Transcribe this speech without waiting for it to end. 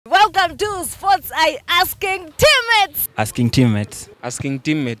welcome to Sports Eye Asking Teammates. Asking teammates. Asking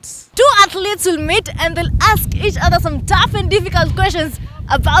teammates. Two athletes will meet and they'll ask each other some tough and difficult questions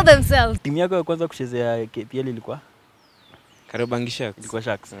about themselves. Timu yako ya kwanza kuchezea KPL ilikuwa? Kariobangi Sharks. Ilikuwa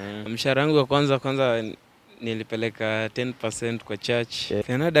Sharks. Mshahara wangu wa kwanza nilipeleka 10% kwa church.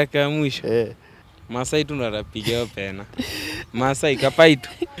 Tena dakika ya mwisho. Masai tu narapiga pena. Masai kapaitu.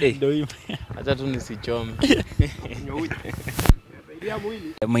 Acha tu nisichome.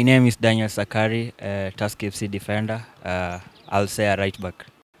 My name is Daniel Sakari, Tusker FC defender. I'll say a right back.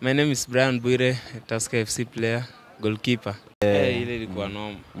 My name is Bwire, Tusker FC player, goalkeeper. Ile ilikuwa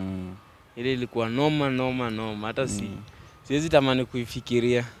noma. Ile ilikuwa noma. Hata siwezi tamani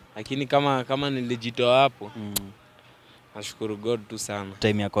kuifikiria. Lakini kama nilijitoa hapo. Nashukuru God tu sana.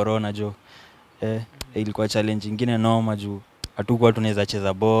 Time ya corona jo. Ilikuwa challenge nyingine noma juu. Hatukuwa tunaweza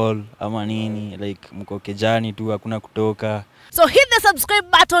cheza ball ama nini, like mko kejani tu hakuna kutoka. So hit the subscribe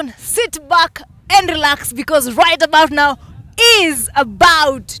button, sit back and relax because right about now is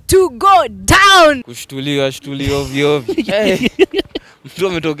about to go down. Kushtuliwa ovyo. Mtu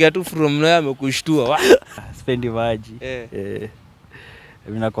ametokea tu from nowhere amekushtua. Spendi maji.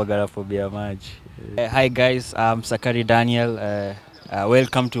 Mimi nakuwa garafobia maji. Hi guys, I'm Sakari Daniel.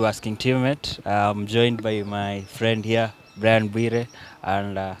 Welcome to Asking Teammate. I'm joined by my friend here, Bwire,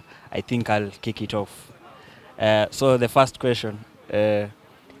 and I think I'll kick it off. So the first question,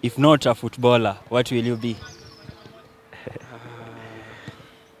 if not a footballer, what will you be?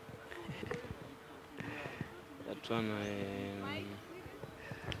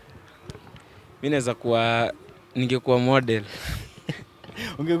 Mimi ningekuwa model.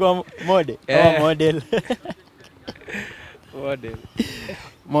 Ungekuwa model? Oh, model.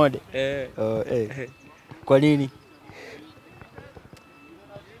 Model. Kwa nini?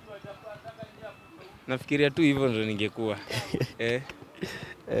 Nafikiria tu hivyo ndio ningekuwa.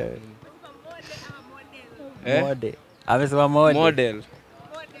 Model. Amesema model. Model.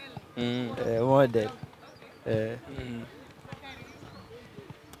 Model.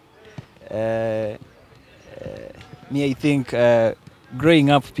 Me I think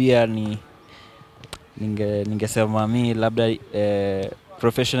growing up pia ningesema mimi labda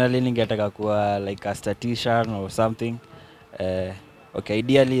professionally ningetaka kuwa like a statistician or something. Okay,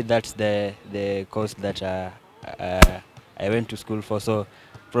 ideally that's the course that I went to school for, so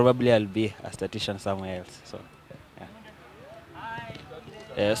probably I'll be a statistician somewhere else. So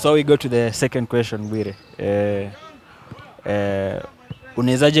yeah. So we go to the second question, Bwire.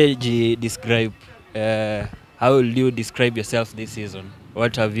 Unezaje describe how will you describe yourself this season?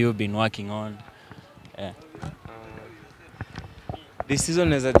 What have you been working on? This season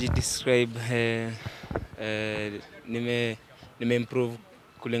neza describe nime improve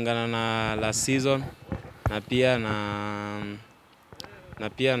kulingana na last season na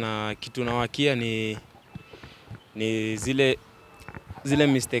pia na kitu nawakia ni zile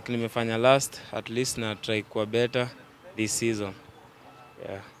mistake nimefanya last, at least na try kuwa better this season.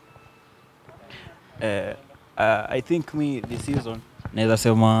 Yeah. I think me this season naweza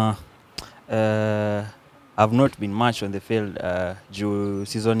sema I've not been much on the field juu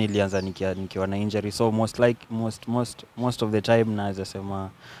season ilianza nikiwa na injury, so most of the time naweza sema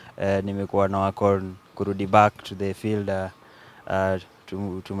nimekuwa na work on kurudi back to the field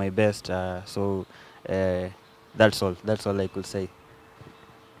to my best, so that's all I could say.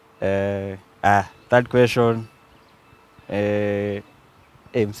 Third question,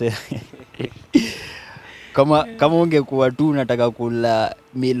 kama ungekuwa tu unataka kula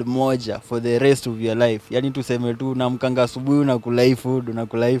meal moja for the rest of your life, yani tuseme tu unamkanga asubuhi unakula hii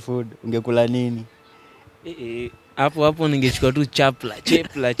food, ungekula nini? Hapo ningechukua tu chapla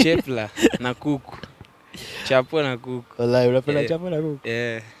na kuku. Chapo na kuku. Wallahi unapenda chapo na kuku?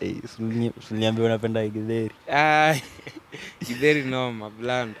 Usiniambie unapenda githeri. Githeri noma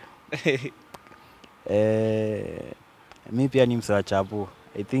bland. Mimi pia ni msawa chapo.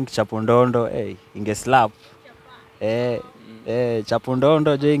 I think chapo ndondo inge slap. Chapo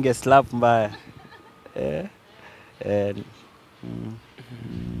ndondo je inge slap mbaya.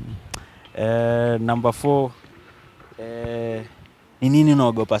 Number 4, ni nini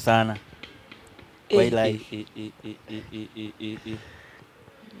unaogopa sana kwa life?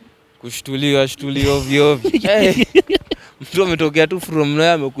 Kushtuliwa ovyo. Mtu ametokea tu from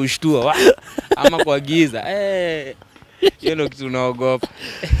nowhere amekushtua ama kwa giza. Hiyo ndio kitu unaogopa.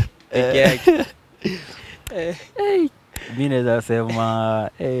 Mimi naweza sema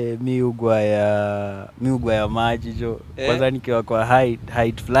mimi ugwa ya maji jo. Kwanza nikiwa kwa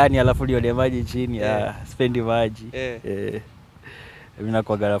height fulani alafu nione maji chini, sipendi maji. Mimi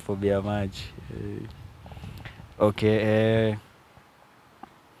nakuwa garafobia maji. Okay,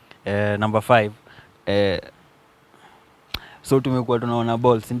 Number 5, so tumekuwa tunaona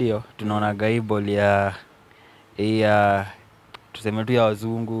balls ndio, tunaona gai ball ya tuseme tu ya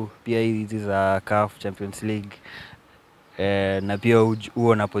wazungu, pia hizi za CAF Champions League. Na pia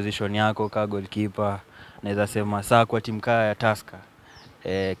huo na position yako ka goalkeeper, naweza sema saa kwa timu kaa ya Tusker,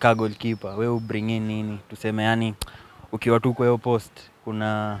 ka goalkeeper wewe bring in nini, tuseme yani ukiwa tu kwa hiyo post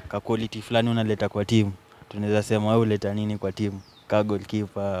kuna ka quality fulani unaleta kwa timu, tunaweza sema wewe uleta nini kwa timu ka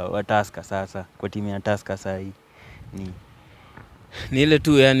goalkeeper wa Tusker? Sasa kwa timu ya Tusker sasa hii ni ile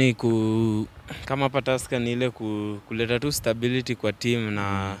tu yani kama hapa Tusker ni ile kuleta tu stability kwa timu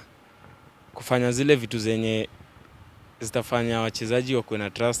na kufanya zile vitu zenye zitafanya wachezaji wakuwe na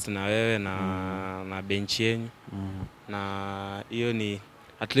trust na wewe na bench yenu. Na hiyo ni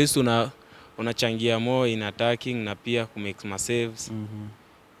at least unachangia more in attacking na pia ku make ma saves.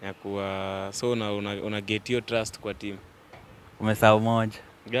 Ya kuwa so una get your trust kwa team. Umesahau moja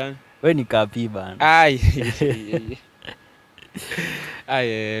gani? Wewe ni kapi bana.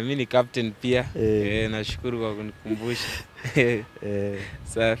 Mimi ni captain pia. Nashukuru kwa kunikumbusha.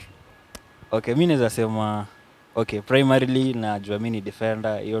 Safi. Okay, mimi naweza sema primarily najua mimi ni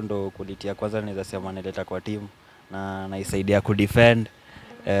defender, hiyo ndo quality ya kwanza naweza sema naleta kwa team na naisaidia ku defend.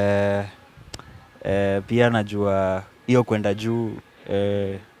 Pia najua hiyo kwenda juu,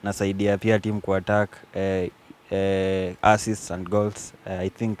 nasaidia pia team ku attack, assists and goals. I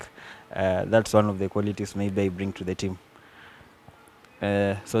think that's one of the qualities maybe I bring to the team.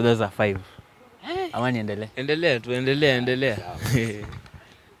 So those are 5. Ama niendelee? Endelea.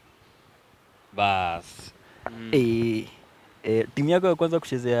 Bas. Timu yako ya kwanza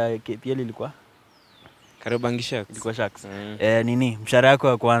kuchezea KPL ilikuwa? Kariobangi Sharks. Ilikuwa Sharks. Nini? Mshahara yako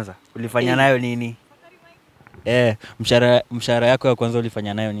ya kwanza ulifanya nayo nini? Mshahara yako ya kwanza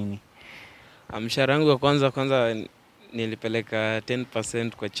ulifanya nayo nini? Mshahara wangu wa kwanza nilipeleka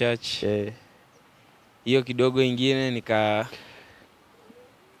 10% kwa church. Hiyo kidogo ingine nikaenda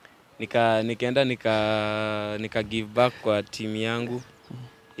give back kwa timu yangu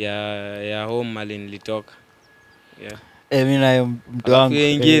ya home mali nilitoka. Mimi nayo mtu wangu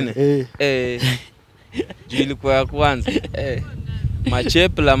ingine juu ilikuwa ya kwanza.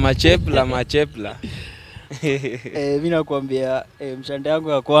 Machepla. Mimi nakwambia mshahara yangu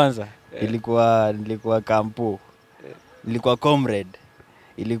ya kwanza nilikuwa kampo. Nilikuwa comrade.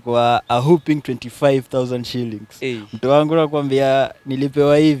 Ilikuwa a whooping 25,000 shillings. Mtu wangu nakwambia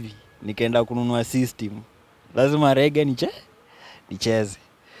nilipewa hivi, nikaenda kununua system. Lazima rege nicheze.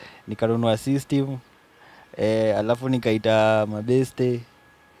 Nikanunua system, alafu nikaita mabeste,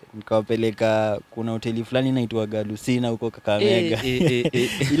 nikawapeleka kuna hoteli fulani inaitwa Galusina huko Kakamega.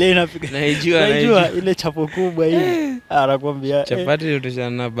 Ile inapiga naijua ile chapo kubwa ile. Anakuambia chapati utoshana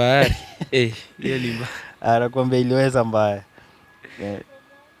na bahari. Hiyo ni mbaya. Anakuambia iliweza mbaya.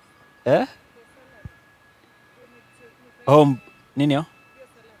 Nini yo?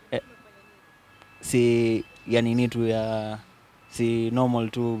 Si ya nini tu ya si normal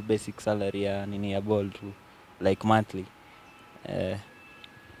tu basic salary ya nini ya ball tu like monthly.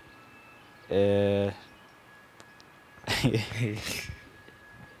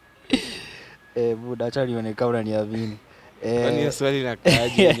 Buda acha nionekana unaniamini. Kwani swali la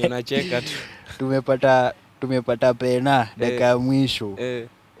kaji ndio unacheka tu. Tumepata pena dakika ya mwisho.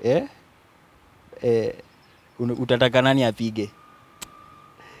 Utataka nani apige?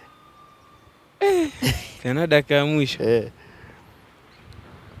 Tena dakika ya mwisho.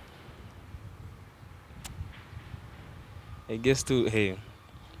 I guess tu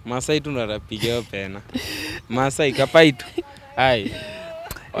Masai tu narapiga pena. Masai kapaitu.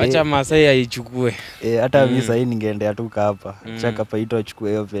 Wacha Masai aichukue. Hata mimi sasa ningeendea tu hapa. Chaka paito achukue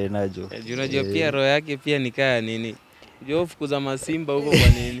hiyo pena jo. Unajua pia roho yake pia nikaa nini? Jo fukuza masimba huko kwa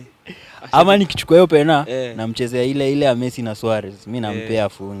nini? Ama nikichukua hiyo pena na mchezea ile ya Messi na Suarez, mimi nampea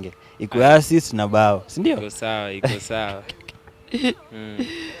afunge. Iko assist na bao, si ndio? Iko sawa.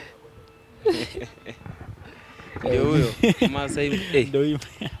 Ndio huyo. Masai ndio hiyo.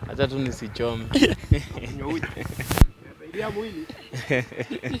 Acha tu nisichome. Saidia mwili.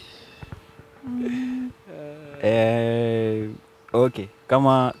 Okay,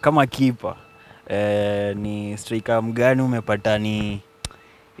 kama keeper ni striker mgani umepata ni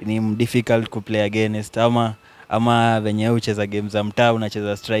difficult ku play against, ama venye ucheza games za mtaa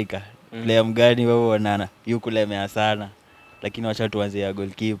unacheza striker, player mgani wewe unaona yukulemea sana, lakini wacha tuanze ya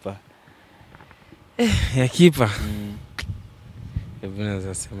goalkeeper? Ya keeper hebu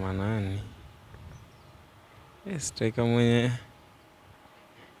naweza sema nani? Striker mwenye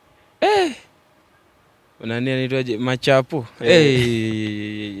unani anaitwaje? Machapo.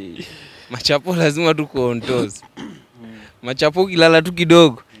 Machapo lazima tu kuontoza. Machapo kilala tu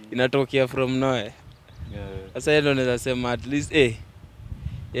kidogo inatokea from nowhere. Sasa yeye ndo anaweza sema at least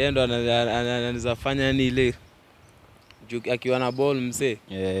yeye ndo anaweza fanya yani ile akiwa na ball msee.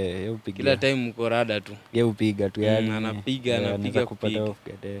 Yeye upiga. Kila time uko rada tu. Yeye upiga tu yani. Anapiga kupata off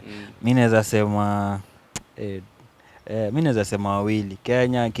guard. Mimi naweza sema mimi naweza sema wawili.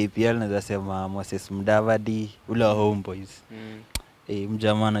 Kenya KPL naweza sema Moses Mudavadi ule Homeboys.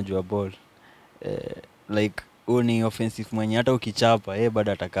 Mjamaa anajua ball. Like ni offensive mwenye hata ukichapa yeye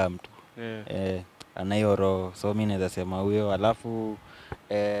bado atakaa mtu. Anayo roho. So mimi naweza sema huyo. Alafu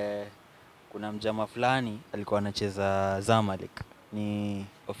kuna mjamaa fulani alikuwa anacheza Zamalek, ni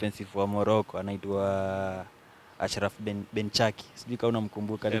offensive wa Morocco, anaitwa Ashraf Benchaki. Sijui kama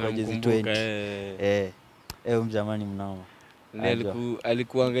unamkumbuka, alikuwa jezi 20. Mjamaa ni mnoma.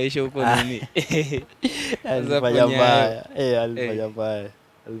 Alikuangaisha huko nini? Alifanya mbaya.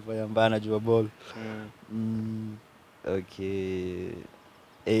 Alifanya mbaya anajua ball. Okay.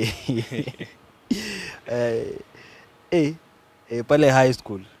 Pale high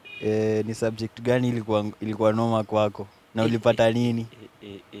school ni subject gani ilikuwa noma kwako na ulipata nini?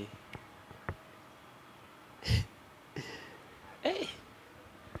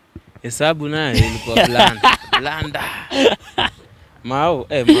 Hesabu nayo ilikuwa blanda. Mao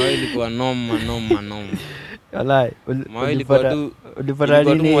ilikuwa noma. Wallahi ulipata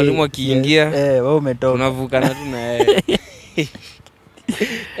nini? Mwalimu akiingia wewe umetoka. Tunavukana tu na yeye.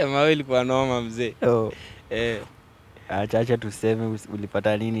 Mao ilikuwa noma mzee. Acha tuseme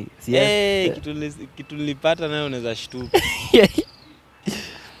ulipata nini? Kitu nilipata nayo unaweza shtuka.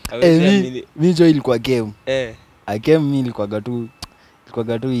 Mimi ilikuwa game. Game mimi ilikuwa tu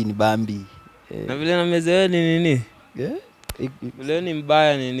ni Bambi. Na vile na mezewe ni nini? Vile ni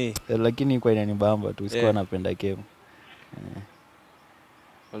mbaya nini? Lakini kwa inanibamba tu, sikuwa napenda game.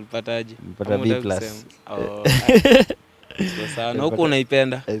 Ulipataje? Nilipata B+. Sasa na huko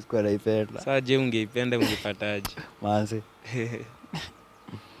unaipenda? Sikuwa naipenda. Sasa je, ungeipenda ungepataje? Manze.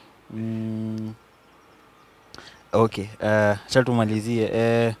 Okay, acha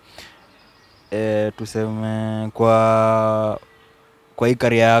tumalizie. Tuseme kwa hii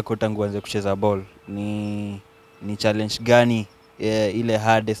career yako tangu uanze kucheza ball, ni challenge gani ile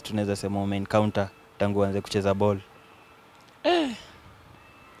hardest tunaweza sema umeencounter tangu uanze kucheza ball?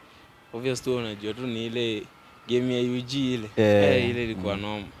 Obviously unajua tu ni ile game ya UG ile. Ile ilikuwa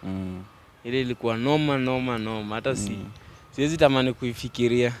noma. Ile ilikuwa noma hata siwezi tamani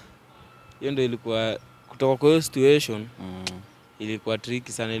kuifikiria. Hiyo ndio ilikuwa kutoka kwa hiyo situation. Ilikuwa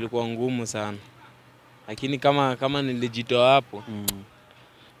tricky sana, ilikuwa ngumu sana. Lakini kama nilijitoa hapo,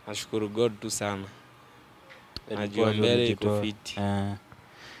 nashukuru God tu sana. Najua mbele iko fit.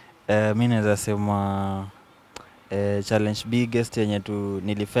 Mimi naweza sema challenge biggest yenye tu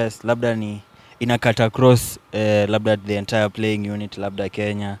niliface labda ni inakata cross labda the entire playing unit labda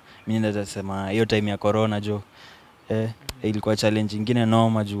Kenya. Mimi naweza sema hiyo time ya corona ilikuwa challenge nyingine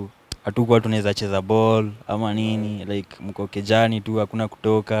noma juu hatukuwa tunaweza cheza ball ama nini, like mko kejani tu, hakuna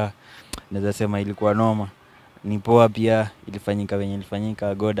kutoka. Naweza sema ilikuwa noma. Ni poa pia ilifanyika venye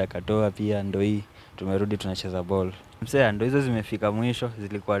ilifanyika, God akatoa pia, ndio hii tumerudi tunacheza ball. Msea ndio hizo zimefika mwisho,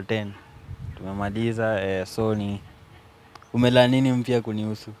 zilikuwa 10. Tumemaliza. So ni umela nini mpya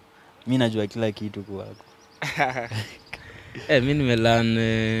kunihusu? Mimi najua kila kitu kwako. Mimi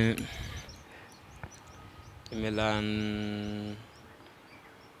nimelan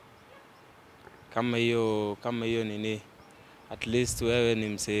kama hiyo nini, at least wewe ni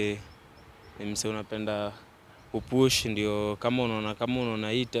mse unapenda kupush, ndio kama unaona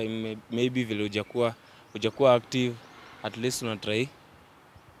hii time maybe vile hujakuwa active, at least una try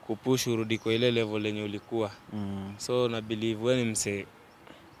kupush urudi kwa ile level yenye ulikuwa. So na believe wewe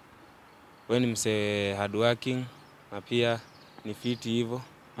ni mse hard working na pia ni fit hivyo.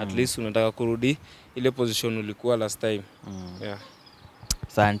 At least unataka kurudi ile position ulikuwa last time.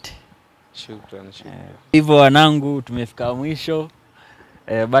 Asante. Shukrani. Hivyo wanangu, tumefika mwisho.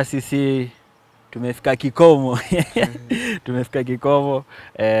 Basi tumefika kikomo. Tumefika kikomo.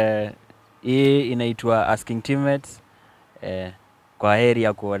 Hii inaitwa Asking Teammates. Kwa heri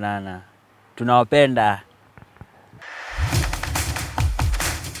ya kuonana. Tunawapenda.